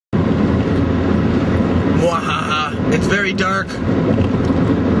It's very dark.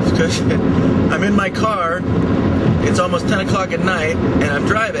 It's 'cause I'm in my car. It's almost 10 o'clock at night, and I'm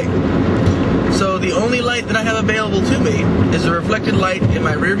driving. So the only light that I have available to me is the reflected light in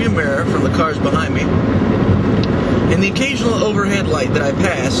my rearview mirror from the cars behind me, and the occasional overhead light that I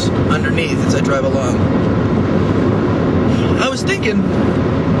pass underneath as I drive along. I was thinking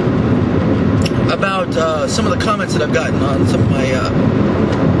about some of the comments that I've gotten on some of my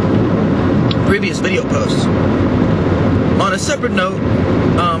previous video posts. On a separate note,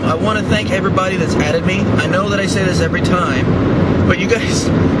 I want to thank everybody that's added me. I know that I say this every time, but you guys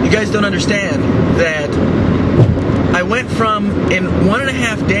don't understand that I went from, in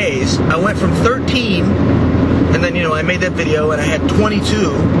 1.5 days, I went from 13, and then, you know, I made that video, and I had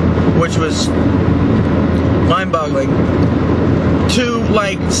 22, which was mind-boggling, to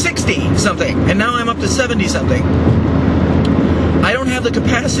like 60-something, and now I'm up to 70-something. I don't have the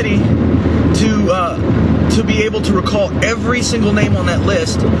capacity to be able to recall every single name on that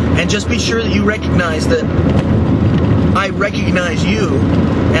list and just be sure that you recognize that I recognize you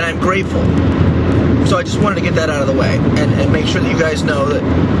and I'm grateful. So I just wanted to get that out of the way and make sure that you guys know that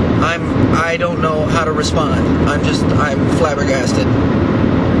I don't know how to respond. I'm flabbergasted.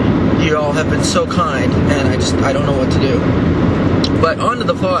 You all have been so kind, and I don't know what to do. But on to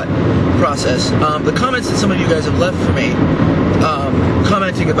the thought process. The comments that some of you guys have left for me,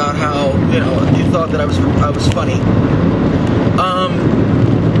 commenting about how, you know, you thought that I was funny.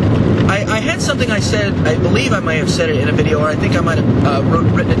 I had something I said, I believe I might have said it in a video, or I think I might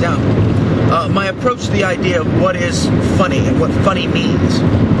have written it down. My approach to the idea of what is funny and what funny means.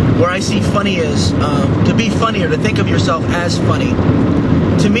 Where I see funny as, to be funny or to think of yourself as funny,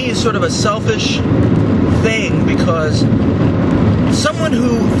 to me is sort of a selfish thing, because someone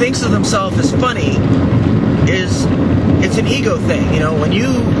who thinks of themselves as funny it's an ego thing, you know.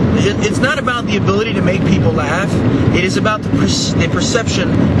 It's not about the ability to make people laugh. It is about the perception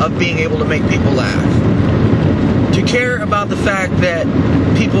of being able to make people laugh. To care about the fact that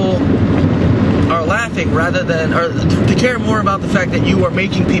people are laughing rather than, or to care more about the fact that you are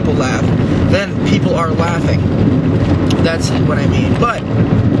making people laugh than people are laughing. That's what I mean. But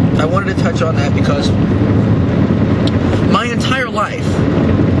I wanted to touch on that because my entire life,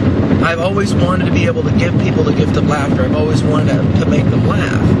 I've always wanted to be able to give people the gift of laughter. I've always wanted to make them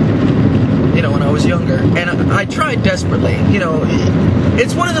laugh, you know, when I was younger. And I tried desperately, you know.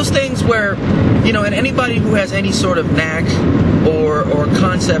 It's one of those things where, you know, and anybody who has any sort of knack or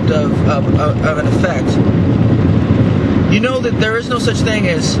concept of an effect, you know that there is no such thing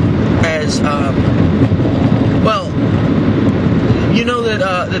as well, you know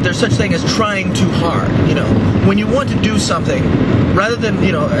that there's such thing as trying too hard. You know, when you want to do something, rather than,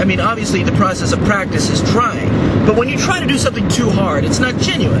 you know, I mean, obviously the process of practice is trying, but when you try to do something too hard, it's not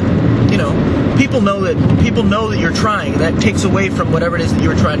genuine. You know, people know that you're trying, and that takes away from whatever it is that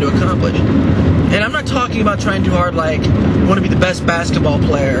you're trying to accomplish. And I'm not talking about trying too hard like want to be the best basketball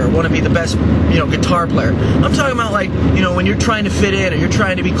player or want to be the best, you know, guitar player. I'm talking about, like, you know, when you're trying to fit in or you're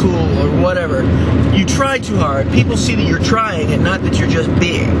trying to be cool or whatever. You try too hard. People see that you're trying and not that you're just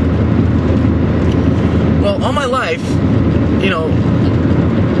being. Well, all my life, you know,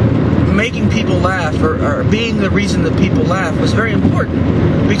 making people laugh or being the reason that people laugh was very important,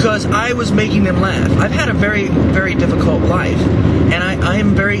 because I was making them laugh. I've had a very, very difficult life, and I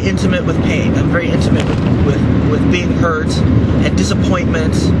am very intimate with pain. I'm very intimate with being hurt and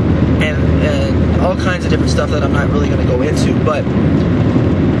disappointment and all kinds of different stuff that I'm not really going to go into, but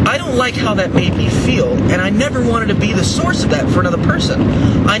I don't like how that made me feel, and I never wanted to be the source of that for another person.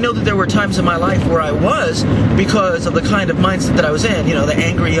 I know that there were times in my life where I was, because of the kind of mindset that I was in, you know, the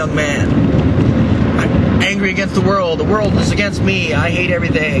angry young man. I'm angry against the world is against me, I hate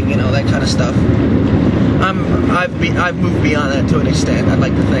everything, you know, that kind of stuff. I've moved beyond that to an extent, I'd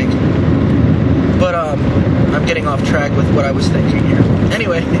like to think. But I'm getting off track with what I was thinking here.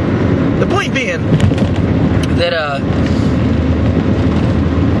 Anyway, the point being that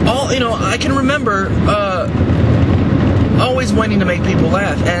you know, I can remember always wanting to make people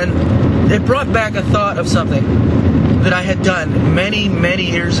laugh, and it brought back a thought of something that I had done many, many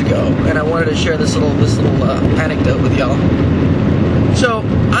years ago, and I wanted to share this little anecdote with y'all. So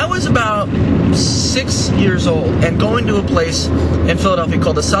I was about 6 years old and going to a place in Philadelphia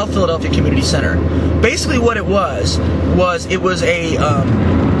called the South Philadelphia Community Center. Basically, what it was a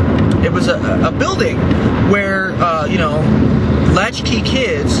building where you know, latchkey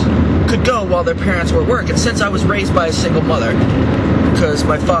kids could go while their parents were at work. And since I was raised by a single mother, because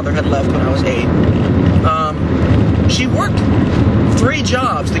my father had left when I was 8, she worked 3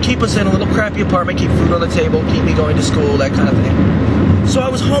 jobs to keep us in a little crappy apartment, keep food on the table, keep me going to school, that kind of thing. So I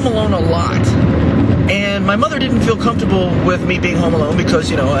was home alone a lot. And my mother didn't feel comfortable with me being home alone because,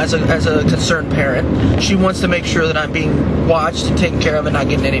 you know, as a concerned parent, she wants to make sure that I'm being watched and taken care of and not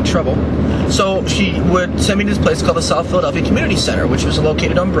getting in any trouble. So she would send me to this place called the South Philadelphia Community Center, which was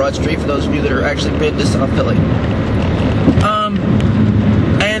located on Broad Street, for those of you that are actually been to South Philly.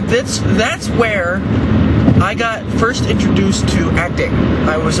 And that's where I got first introduced to acting.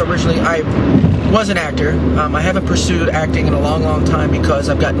 I was an actor. I haven't pursued acting in a long, long time because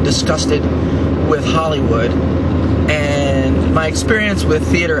I've gotten disgusted with Hollywood. And my experience with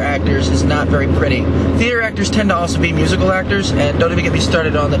theater actors is not very pretty. Theater actors tend to also be musical actors, and don't even get me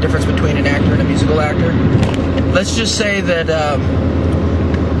started on the difference between an actor and a musical actor. Let's just say that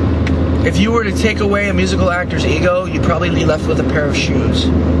if you were to take away a musical actor's ego, you'd probably be left with a pair of shoes.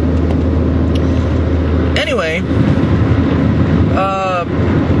 Anyway,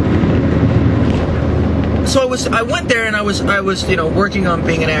 so I went there and I was you know, working on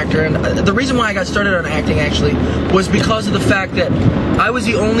being an actor, and the reason why I got started on acting actually was because of the fact that I was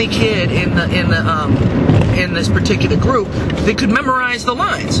the only kid in this particular group that could memorize the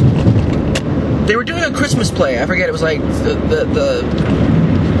lines. They were doing a Christmas play. I forget, it was like the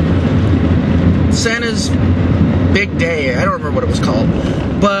Santa's Big Day. I don't remember what it was called.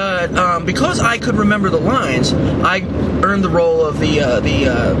 But because I could remember the lines, I earned the role of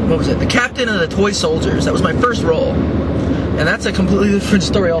what was it? The captain of the toy soldiers. That was my first role. And that's a completely different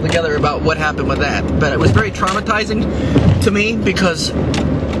story altogether about what happened with that. But it was very traumatizing to me because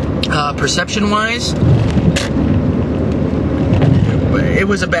perception-wise, it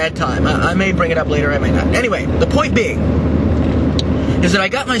was a bad time. I may bring it up later, I may not. Anyway, the point being is that I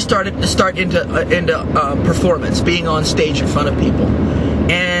got my start into performance, being on stage in front of people,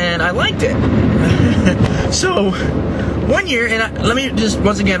 and I liked it. So one year, and let me just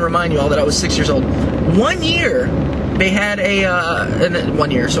once again remind you all that I was 6 years old. 1 year they had and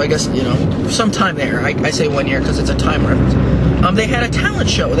 1 year, so I guess, you know, sometime there. I say 1 year because it's a time reference. They had a talent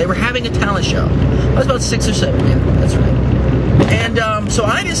show. They were having a talent show. I was about 6 or 7. Yeah, that's right. And so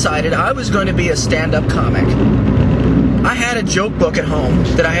I decided I was going to be a stand-up comic. I had a joke book at home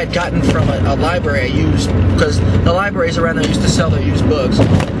that I had gotten from a library I used, because the libraries around there used to sell their used books.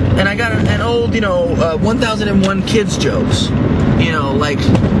 And I got an old, you know, 1001 kids jokes. You know, like,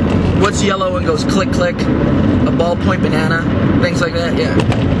 what's yellow and goes click click, a ballpoint banana, things like that, yeah.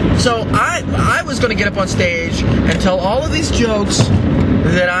 So I was going to get up on stage and tell all of these jokes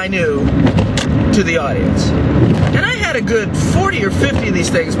that I knew to the audience. And I had a good 40 or 50 of these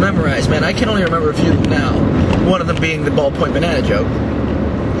things memorized, man. I can only remember a few now. One of them being the ballpoint banana joke.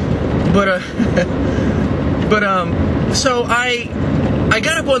 So I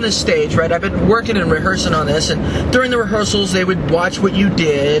got up on this stage, right? I've been working and rehearsing on this, and during the rehearsals, they would watch what you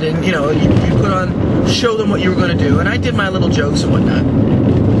did, and, you know, you put on, show them what you were going to do, and I did my little jokes and whatnot.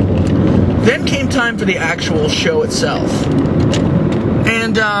 Then came time for the actual show itself.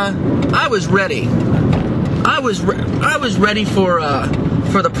 And I was ready. I was ready for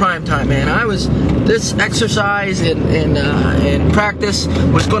the prime time, man. This exercise and practice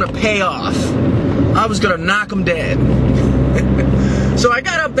was going to pay off. I was going to knock them dead. So I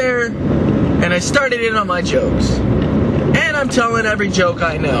got up there and I started in on my jokes, and I'm telling every joke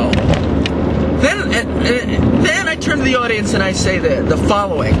I know. Then I turn to the audience and I say the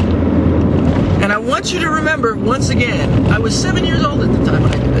following. And I want you to remember, once again, I was 7 years old at the time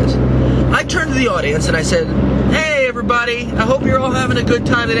when I did this. I turned to the audience and I said, "Hey everybody, I hope you're all having a good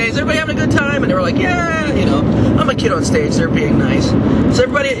time today. Is everybody having a good time?" And they were like, "Yeah," you know. I'm a kid on stage, they're being nice. So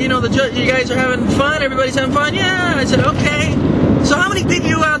everybody, you know, you guys are having fun? Everybody's having fun? Yeah. I said, "Okay. So how many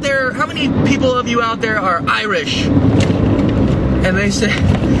people of you out there are Irish?" And they said,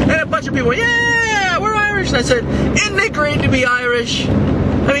 and a bunch of people, "Yeah, we're Irish." And I said, "Isn't it great to be Irish?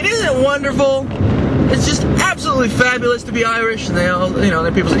 I mean, isn't it wonderful? It's just absolutely fabulous to be Irish." And they all, you know,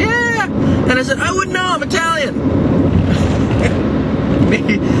 then people said, "Yeah." And I said, "I wouldn't know, I'm Italian."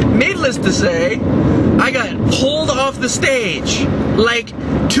 Needless to say, I got pulled off the stage. Like,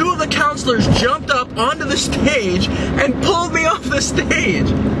 two of the counselors jumped up onto the stage and pulled me off the stage.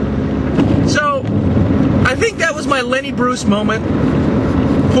 So, I think that was my Lenny Bruce moment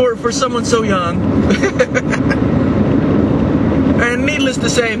for someone so young. And needless to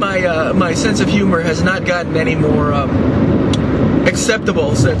say, my sense of humor has not gotten any more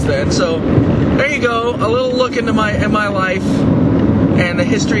acceptable since then. So there you go, a little look into my life and the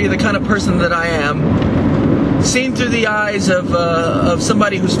history of the kind of person that I am, seen through the eyes of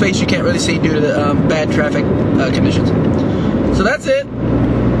somebody whose face you can't really see due to the bad traffic conditions. So that's it.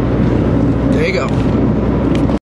 There you go.